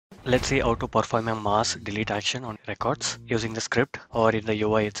Let's see how to perform a mass delete action on records using the script or in the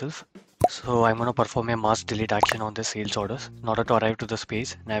UI itself. So I'm going to perform a mass delete action on the sales orders. In order to arrive to this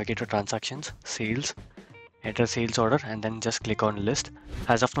page, navigate to transactions, sales, enter sales order, and then just click on list.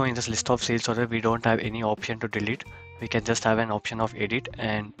 As of now, in this list of sales order, we don't have any option to delete. We can just have an option of edit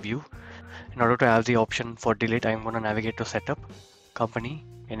and view. In order to have the option for delete, I'm going to navigate to setup, company,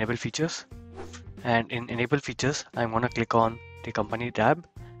 enable features, and in enable features, I'm going to click on the company tab,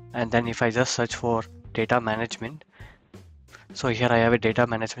 and then if I just search for data management, so here I have a data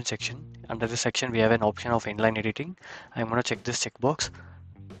management section. Under this section, we have an option of inline editing. I'm going to check this checkbox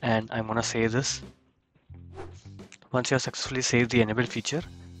and I'm going to save this. Once you have successfully saved the enable feature,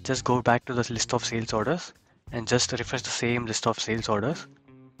 just go back to the list of sales orders and just refresh the same list of sales orders.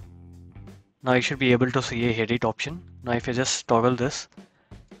 Now you should be able to see a edit option. Now if you just toggle this,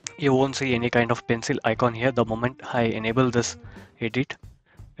 you won't see any kind of pencil icon here. The moment I enable this edit,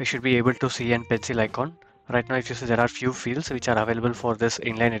 you should be able to see an pencil icon. Right now, if you see, there are few fields which are available for this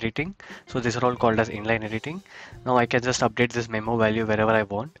inline editing. So these are all called as inline editing. Now I can just update this memo value wherever I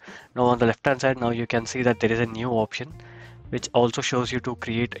want. Now on the left hand side, now you can see that there is a new option which also shows you to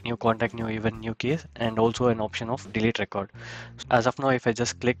create new contact, new event, new case, and also an option of delete record. So as of now, if I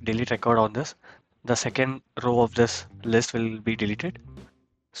just click delete record on this, the second row of this list will be deleted.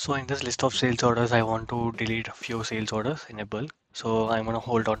 So in this list of sales orders, I want to delete a few sales orders in a bulk. So I'm going to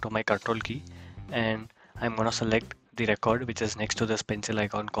hold on to my control key and I'm going to select the record which is next to this pencil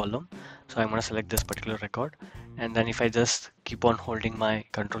icon column. So I'm going to select this particular record, and then if I just keep on holding my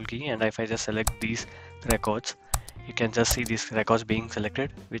control key and if I just select these records, you can just see these records being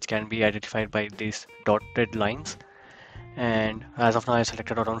selected, which can be identified by these dotted lines. And as of now, I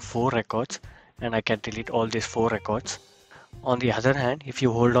selected around 4 records and I can delete all these 4 records. On the other hand, if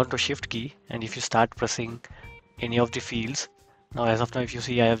you hold on to shift key and if you start pressing any of the fields, now as of now, if you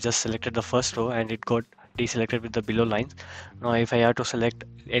see, I have just selected the first row and it got deselected with the below lines. Now if I have to select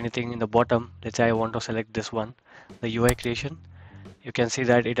anything in the bottom, let's say I want to select this one, the UI creation, you can see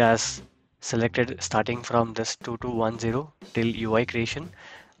that it has selected starting from this 2210 till UI creation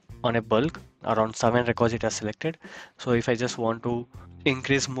on a bulk. Around 7 records it has selected. So if I just want to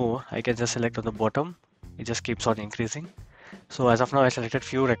increase more, I can just select on the bottom. It just keeps on increasing. So as of now, I selected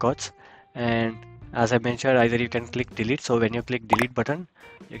few records, and as I mentioned, either you can click delete. So when you click delete button,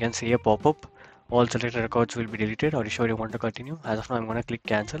 you can see a pop-up. All selected records will be deleted. Are you sure you want to continue? As of now, I'm going to click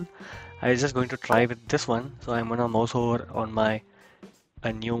cancel. I'm just going to try with this one. So I'm going to mouse over on my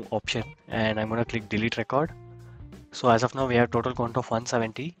a new option and I'm going to click delete record. So as of now, we have total count of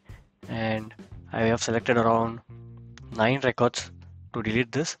 170 and I have selected around 9 records to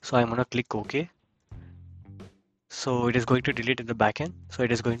delete this. So I'm going to click OK. So it is going to delete in the backend. So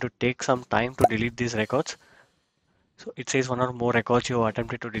it is going to take some time to delete these records. So it says 1 or more records you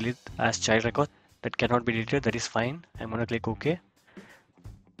attempted to delete as child records that cannot be deleted. That is fine. I'm going to click OK.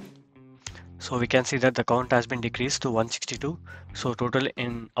 So we can see that the count has been decreased to 162. So total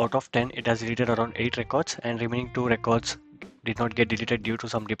in out of 10, it has deleted around 8 records and remaining 2 records did not get deleted due to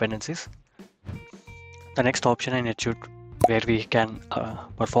some dependencies. The next option in NetSuite where we can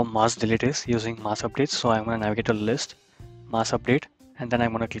perform mass delete is using mass updates. So I'm going to navigate to list, mass update, and then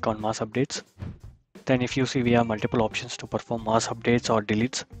I'm going to click on mass updates. Then if you see, we have multiple options to perform mass updates or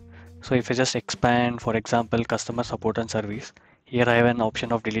deletes. So if I just expand, for example, customer support and service, here I have an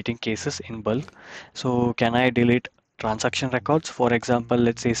option of deleting cases in bulk. So can I delete transaction records? For example,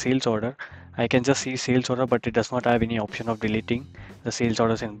 let's say sales order. I can just see sales order, but it does not have any option of deleting the sales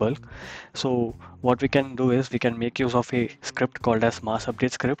orders in bulk. So what we can do is we can make use of a script called as mass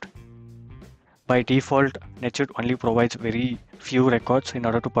update script. By default, NetSuite only provides very few records in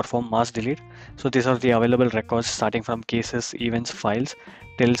order to perform mass delete. So these are the available records starting from cases, events, files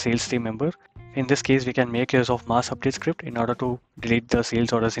till sales team member. In this case, we can make use of mass update script in order to delete the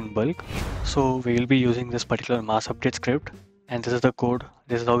sales orders in bulk. So we will be using this particular mass update script, and this is the code.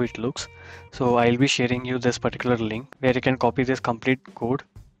 This is how it looks. So I'll be sharing you this particular link where you can copy this complete code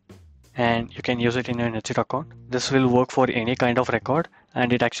and you can use it in your NetSuite account. This will work for any kind of record,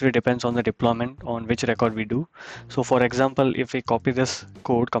 and it actually depends on the deployment on which record we do. So for example, if we copy this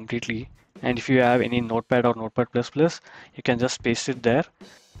code completely, and if you have any notepad or notepad++, you can just paste it there.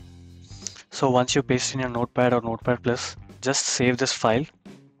 So once you paste in your notepad or notepad+, just save this file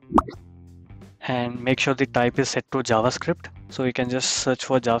and make sure the type is set to JavaScript. So you can just search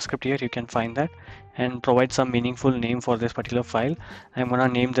for JavaScript here, you can find that, and provide some meaningful name for this particular file. I'm gonna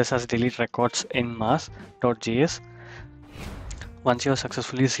name this as delete records in mass.js. Once you have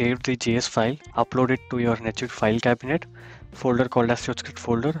successfully saved the JS file, upload it to your NetSuite file cabinet folder called as SuiteScript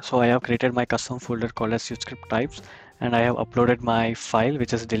folder. So I have created my custom folder called as SuiteScript types, and I have uploaded my file,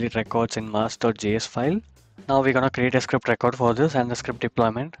 which is delete records in mass.js file. Now we're gonna create a script record for this and the script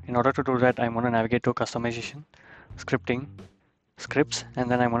deployment. In order to do that, I'm gonna navigate to customization, scripting, scripts,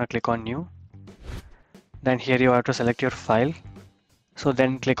 and then I'm gonna click on new. Then here you have to select your file. So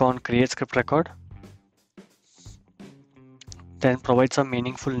then click on create script record. Then provide some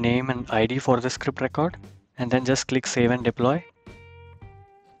meaningful name and ID for the script record, and then just click save and deploy.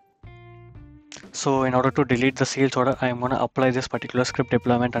 So in order to delete the sales order, I'm going to apply this particular script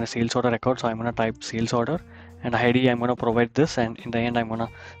deployment on a sales order record. So I'm going to type sales order, and ID I'm going to provide this, and in the end I'm going to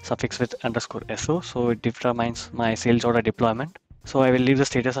suffix with _so, so it determines my sales order deployment. So I will leave the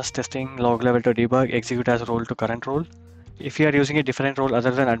status as testing, log level to debug, execute as role to current role. If you are using a different role other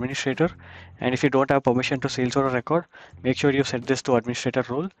than administrator, and if you don't have permission to sales order record, make sure you set this to administrator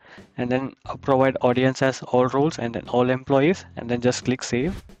role, and then provide audience as all roles and then all employees, and then just click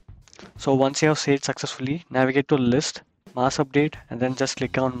save. So once you have saved successfully, navigate to list, mass update, and then just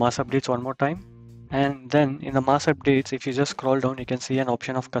click on mass updates one more time. And then in the mass updates, if you just scroll down, you can see an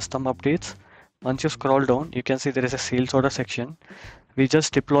option of custom updates. Once you scroll down, you can see there is a sales order section. We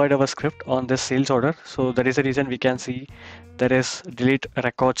just deployed our script on this sales order, so that is the reason we can see there is delete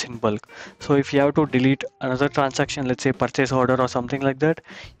records in bulk. So if you have to delete another transaction, let's say purchase order or something like that,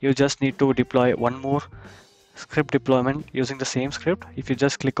 you just need to deploy one more script deployment using the same script. If you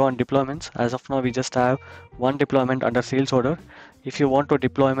just click on deployments, as of now we just have one deployment under sales order. If you want to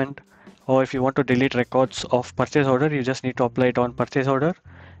deployment, or if you want to delete records of purchase order, you just need to apply it on purchase order,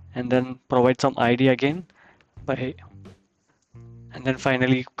 and then provide some ID again and then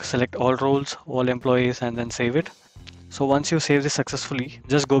finally select all roles, all employees, and then save it. So once you save this successfully,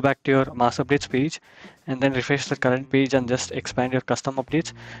 just go back to your mass updates page and then refresh the current page and just expand your custom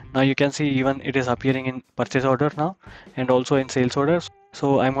updates. Now you can see even it is appearing in purchase order now and also in sales orders.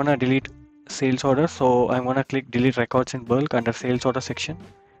 So I'm gonna delete sales order. So I'm gonna click delete records in bulk under sales order section.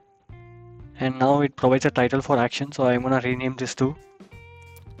 And now it provides a title for action. So I'm gonna rename this to,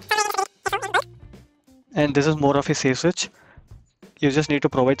 and this is more of a save switch. You just need to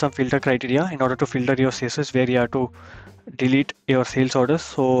provide some filter criteria in order to filter your cases where you have to delete your sales orders.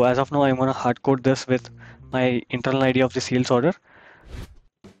 So as of now, I'm going to hard code this with my internal ID of the sales order.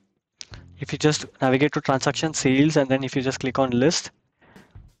 If you just navigate to transaction sales, and then if you just click on list,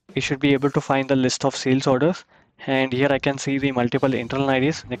 you should be able to find the list of sales orders. And here I can see the multiple internal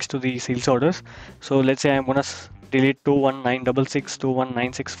IDs next to the sales orders. So let's say I'm going to delete 21966,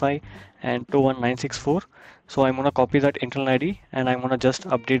 21965, and 21964. So I'm going to copy that internal ID and I'm going to just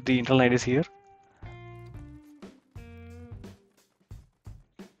update the internal IDs here.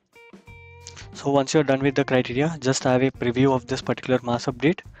 So once you're done with the criteria, just have a preview of this particular mass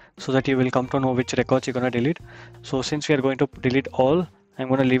update so that you will come to know which records you're going to delete. So since we are going to delete all, I'm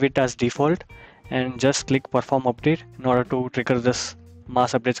going to leave it as default and just click perform update in order to trigger this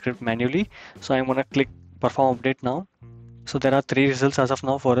mass update script manually. So I'm going to click perform update now. So there are 3 results as of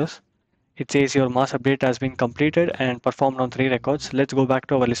now for us. It says your mass update has been completed and performed on 3 records. Let's go back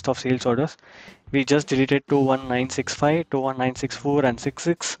to our list of sales orders. We just deleted 21965, 21964 and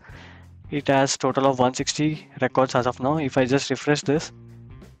 66. It has total of 160 records as of now. If I just refresh this,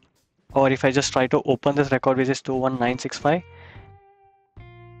 or if I just try to open this record which is 21965,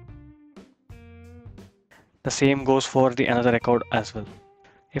 the same goes for the another record as well.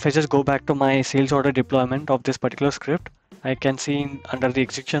 If I just go back to my sales order deployment of this particular script, I can see under the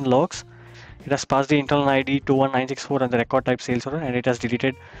execution logs, it has passed the internal ID 21964 and the record type sales order, and it has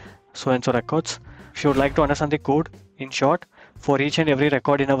deleted so and so records. If you would like to understand the code, in short, for each and every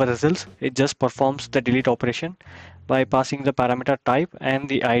record in our results, it just performs the delete operation by passing the parameter type and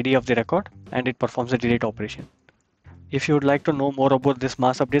the ID of the record, and it performs the delete operation. If you would like to know more about this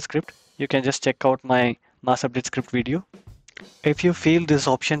mass update script, you can just check out my mass update script video. If you feel this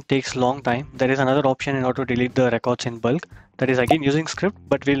option takes long time, there is another option in order to delete the records in bulk. That is again using script,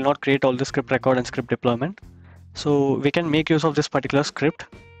 but we will not create all the script record and script deployment. So we can make use of this particular script,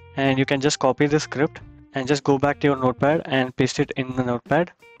 and you can just copy this script and just go back to your notepad and paste it in the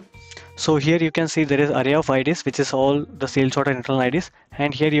notepad. So here you can see there is array of IDs, which is all the sales order internal IDs,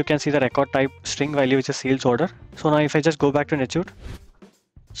 and here you can see the record type string value, which is sales order. So now if I just go back to NetSuite,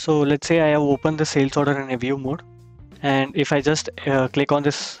 so let's say I have opened the sales order in a view mode, and if I just click on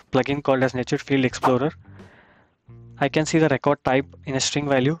this plugin called as NetSuite Field Explorer, I can see the record type in a string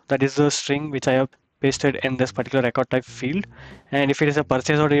value. That is the string which I have pasted in this particular record type field. And if it is a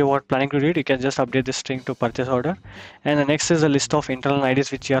purchase order you are planning to delete, you can just update this string to purchase order. And the next is a list of internal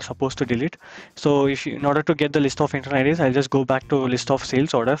IDs which you are supposed to delete. So in order to get the list of internal IDs, I'll just go back to list of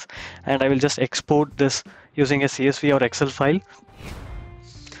sales orders, and I will just export this using a CSV or Excel file.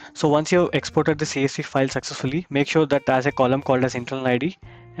 So once you've exported the CSV file successfully, make sure that there's a column called as internal ID.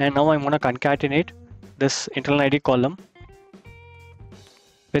 And now I'm going to concatenate this internal ID column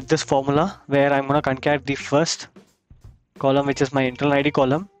with this formula where I'm going to concat the first column, which is my internal ID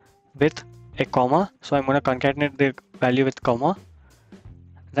column, with a comma. So I'm going to concatenate the value with comma.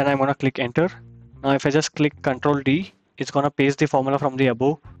 Then I'm going to click enter. Now if I just click Control D, it's going to paste the formula from the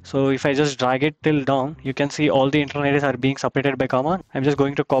above. So if I just drag it till down, you can see all the internal IDs are being separated by comma. I'm just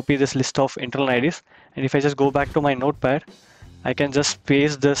going to copy this list of internal IDs. And if I just go back to my notepad, I can just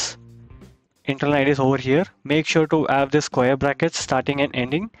paste this internal IDs over here. Make sure to have the square brackets starting and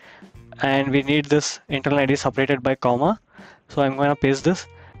ending. And we need this internal ID separated by comma. So I'm going to paste this.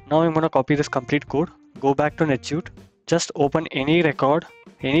 Now I'm going to copy this complete code. Go back to NetSuite. Just open any record,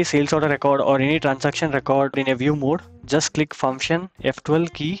 any sales order record or any transaction record in a view mode. Just click function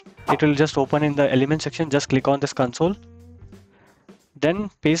F12 key. It will just open in the element section. Just click on this console. Then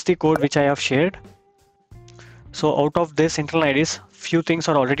paste the code which I have shared. So out of this internal IDs, few things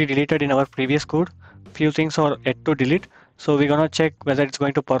are already deleted in our previous code. Few things are yet to delete. So we're going to check whether it's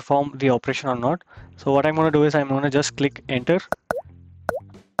going to perform the operation or not. So what I'm going to do is I'm going to just click enter.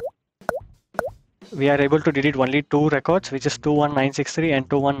 We are able to delete only two records, which is 21963 and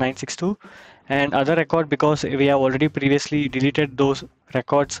 21962, and other record because we have already previously deleted those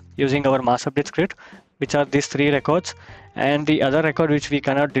records using our mass update script, which are these three records. And the other record which we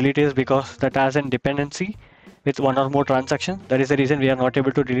cannot delete is because that has a dependency with one or more transactions. That is the reason we are not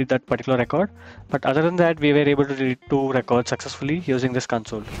able to delete that particular record. But other than that, we were able to delete two records successfully using this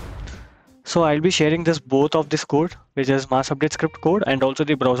console. So I'll be sharing both of this code, which is mass update script code and also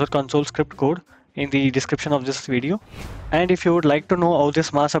the browser console script code, in the description of this video. And if you would like to know how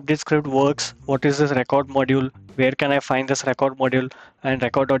this mass update script works, what is this record module, where can I find this record module and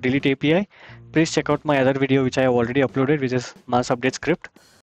record.delete API, please check out my other video which I have already uploaded, which is mass update script.